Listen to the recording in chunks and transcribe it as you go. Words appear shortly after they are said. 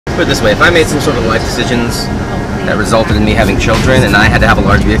put it this way, if I made some sort of life decisions that resulted in me having children and I had to have a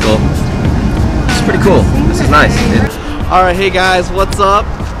large vehicle, it's pretty cool. This is nice. Alright, hey guys, what's up?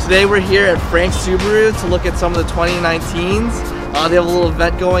 Today we're here at Frank Subaru to look at some of the 2019s. They have a little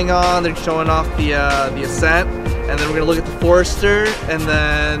event going on. They're showing off the Ascent, and then we're gonna look at the Forester, and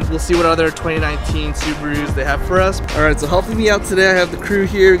then we'll see what other 2019 Subarus they have for us. Alright, so helping me out today, I have the crew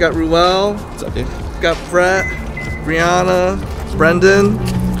here. We got Ruel. What's up, dude? We got Brett, Brianna, Brendan.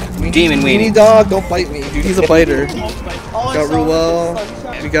 Demon Weenie. Dog, don't bite me, dude. He's a biter. Got Ruel.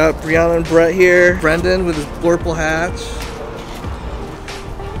 We got Brianna and Brett here. Brendan with his Blurple hatch.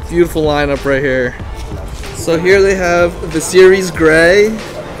 Beautiful lineup right here. So here they have the Series Gray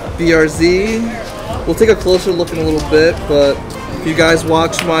BRZ. We'll take a closer look in a little bit, but if you guys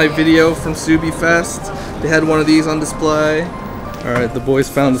watched my video from Subi Fest, they had one of these on display. Alright, the boys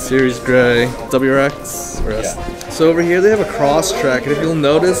found the Series Gray WRX or S. Yeah. So over here they have a Corsstrek, and if you'll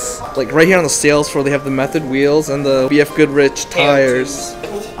notice, like right here on the sales floor, they have the Method wheels and the BF Goodrich tires.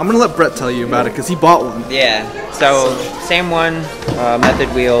 I'm gonna let Brett tell you about it because he bought one. Yeah, so same one, Method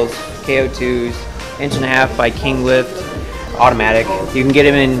wheels, KO2s, 1.5" by King Lift, automatic. You can get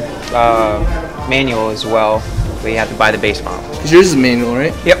them in manual as well, but you have to buy the base model. Because yours is manual,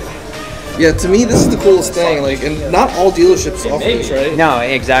 right? Yep. Yeah, to me this is the coolest thing, like, and not all dealerships offer this, right? No,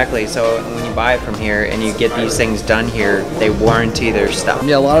 exactly. So when you buy it from here and you get these things done here, they warranty their stuff.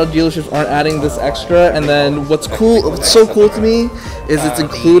 Yeah, a lot of dealerships aren't adding this extra, and then what's so cool to me is it's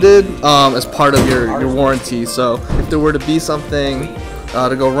included as part of your warranty. So if there were to be something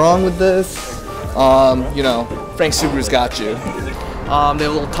to go wrong with this, you know, Frank Subaru's got you. They have a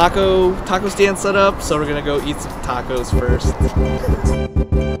little taco stand set up, so we're gonna go eat some tacos first.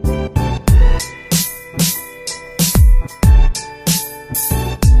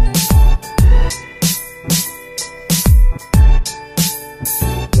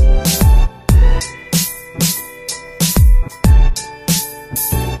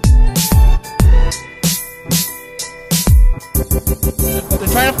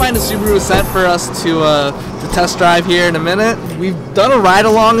 Trying to find a Subaru Ascent for us to test drive here in a minute. We've done a ride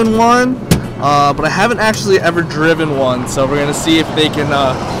along in one, but I haven't actually ever driven one, so we're gonna see if they can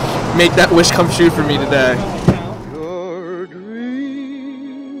make that wish come true for me today. Your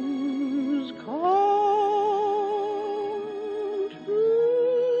dreams come true.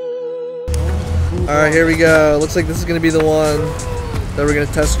 All right, here we go. Looks like this is gonna be the one that we're gonna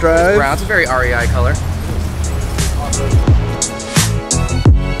test drive. Brown, it's a very REI color.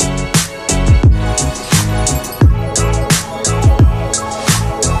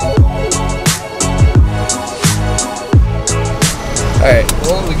 Alright,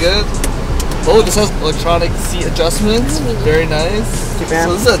 well, we good? Oh, this has electronic seat adjustments. Very nice.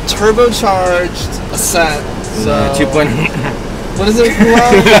 So this is a turbocharged Ascent. So 2. What is it?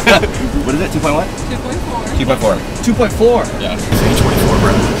 What is it? 2.1? 2.4. 2.4. Yeah. H24,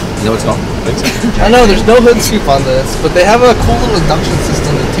 bro. You know what it's called? I know there's no hood scoop on this, but they have a cool little induction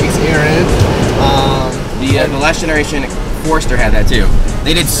system that takes air in. The last generation Forester had that too.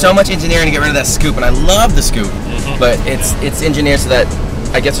 They did so much engineering to get rid of that scoop, and I love the scoop. But it's engineered so that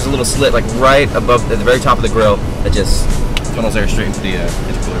I guess there's a little slit like right above at the very top of the grill that just funnels air straight into the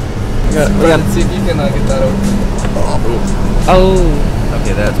intercooler. Let's see if you can get that open. Oh.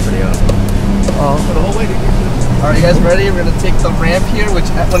 Okay, that's pretty awesome. For the whole way. Alright, you guys ready? We're gonna take the ramp here, which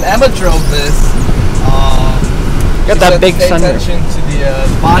when Emma drove this, got that big pay sunroof. attention to the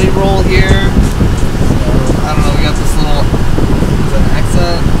body roll here. I don't know, we got this little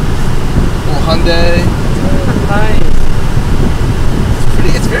Accent, little Hyundai.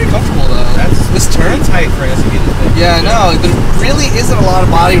 It's very comfortable though. This turn tight for an SUV this big. Yeah, I know. There really isn't a lot of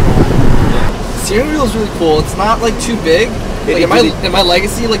body roll. The steering wheel is really cool. It's not like too big. Like in my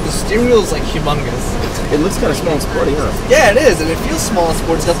Legacy, like the steering wheel is like humongous. It looks kind of small and sporty, huh? Yeah, it is, and it feels small and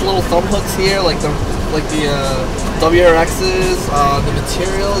sporty. It's got the little thumb hooks here, like the WRXs. The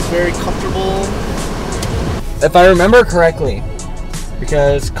material is very comfortable. If I remember correctly,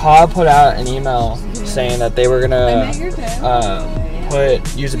 because Cobb put out an email saying that they were gonna put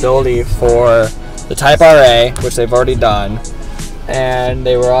usability for the Type RA, which they've already done, and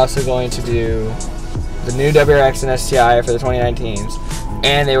they were also going to do the new WRX and STI for the 2019s,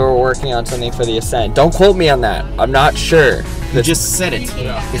 and they were working on something for the Ascent. Don't quote me on that. I'm not sure. You just said it.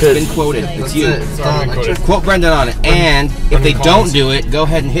 Yeah. It's been quoted. It's you. Quote Brendan on it. And if they don't do it, go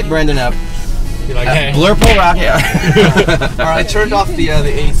ahead and hit Brendan up. Like, hey. Blurple Rock, yeah. Alright, I turned off the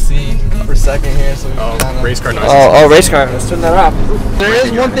AC for a second here, so we kinda... race car noise. Oh, race car. Let's turn that off. There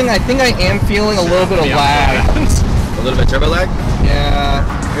is one thing, I think I am feeling a little bit of lag. A little bit turbo lag? Yeah.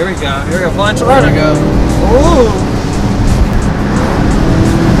 Here we go. Here we go. Flying There we go. Ooh.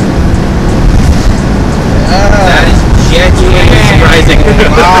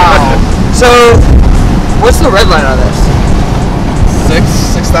 So, what's the red line on this?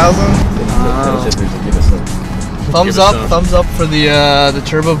 6,000. Thumbs up for the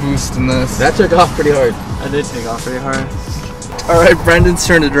turbo boost in this. That took off pretty hard. I did take off pretty hard. All right, Brendan's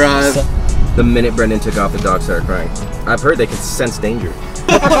turn to drive. The minute Brendan took off, the dog started crying. I've heard they can sense danger.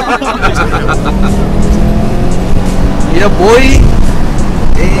 Yeah, boy.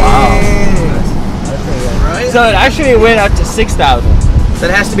 Wow. Right? So it actually went up to 6,000. That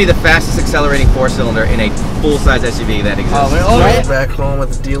has to be the fastest accelerating four-cylinder in a full-size SUV that exists. Right. Back home at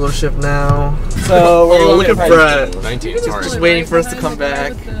the dealership now. So we're Look at Brett. 19, it's hard. Just waiting for us to come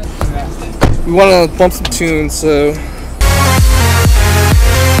back. We want to bump some tunes, so.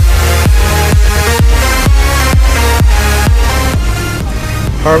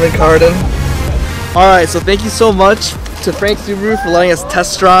 Harman Kardon. Alright, so thank you so much to Frank Subaru for letting us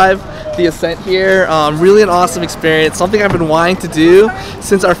test drive the Ascent here. Really an awesome experience, something I've been wanting to do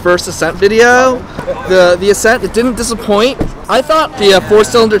since our first Ascent video. The Ascent, it didn't disappoint. I thought the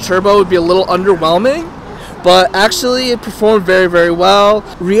 4-cylinder turbo would be a little underwhelming, but actually it performed very, very well.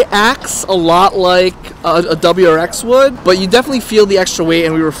 Reacts a lot like a WRX would, but you definitely feel the extra weight,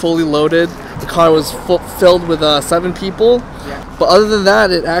 and we were fully loaded. The car was filled with 7 people, but other than that,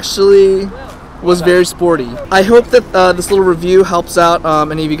 it actually was very sporty. I hope that this little review helps out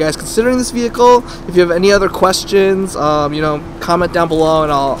any of you guys considering this vehicle. If you have any other questions, you know, comment down below,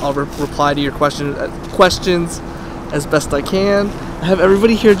 and I'll reply to your questions as best I can. I have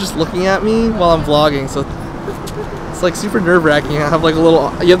everybody here just looking at me while I'm vlogging, so it's like super nerve-wracking. I have like a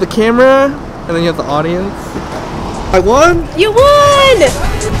little, you have the camera, and then you have the audience. I won! You won!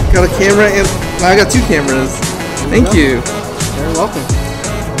 Got a camera, and I got 2 cameras. Thank you. You're welcome.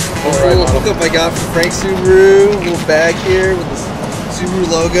 This little hookup I got from Frank Subaru, a little bag here with the Subaru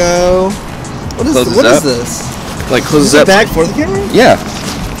logo. What is this? Like Is closes this a up. bag for the camera? Yeah.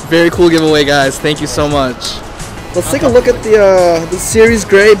 Very cool giveaway, guys. Thank you so much. Let's take a look at the Series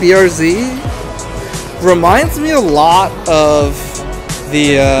Gray BRZ. Reminds me a lot of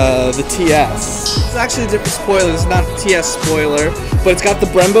the TS. It's actually a different spoiler. It's not the TS spoiler, but it's got the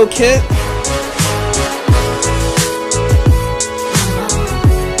Brembo kit.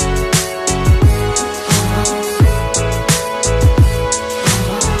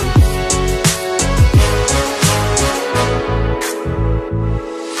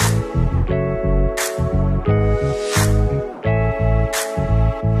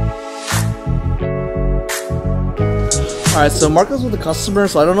 Alright, so Marco's with the customer,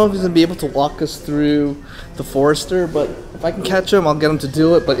 so I don't know if he's going to be able to walk us through the Forester, but if I can catch him, I'll get him to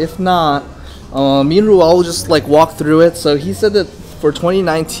do it. But if not, me and Ruel will just like walk through it. So he said that for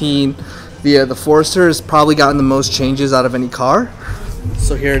 2019, the Forester has probably gotten the most changes out of any car.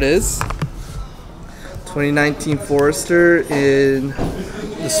 So here it is. 2019 Forester in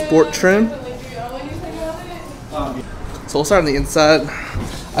the Sport trim. So we'll start on the inside.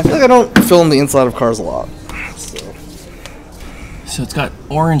 I feel like I don't film the inside of cars a lot. So it's got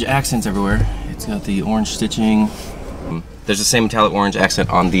orange accents everywhere. It's got the orange stitching. There's the same metallic orange accent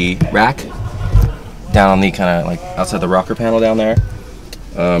on the rack, down on the kind of like outside the rocker panel down there.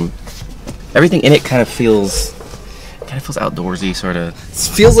 Everything in it kind of feels outdoorsy, sort of.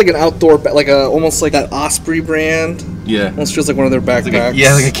 It feels like an outdoor, like almost like that Osprey brand. Yeah. Almost feels like one of their backpacks.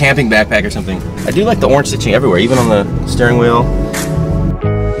 Like a camping backpack or something. I do like the orange stitching everywhere, even on the steering wheel.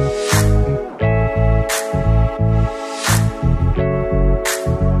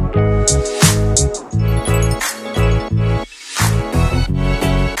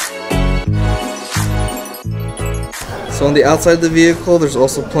 So on the outside of the vehicle, there's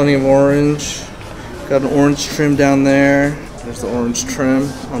also plenty of orange. Got an orange trim down there. There's the orange trim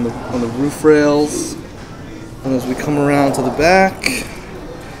on the roof rails. And as we come around to the back,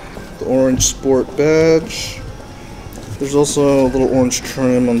 the orange Sport badge. There's also a little orange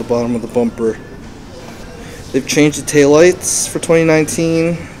trim on the bottom of the bumper. They've changed the taillights for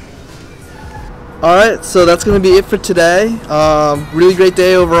 2019. Alright, so that's going to be it for today. Really great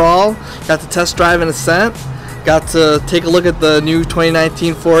day overall. Got to test drive an Ascent. Got to take a look at the new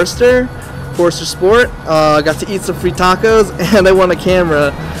 2019 Forester Sport. Got to eat some free tacos, and I won a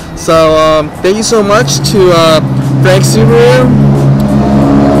camera. So thank you so much to Frank Subaru,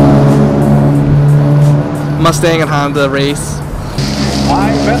 Mustang and Honda race.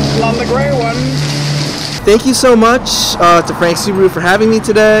 I'm betting on the gray one. Thank you so much to Frank Subaru for having me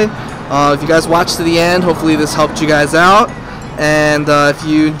today. If you guys watched to the end, hopefully this helped you guys out. And if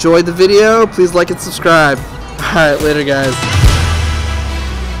you enjoyed the video, please like and subscribe. Alright, later guys.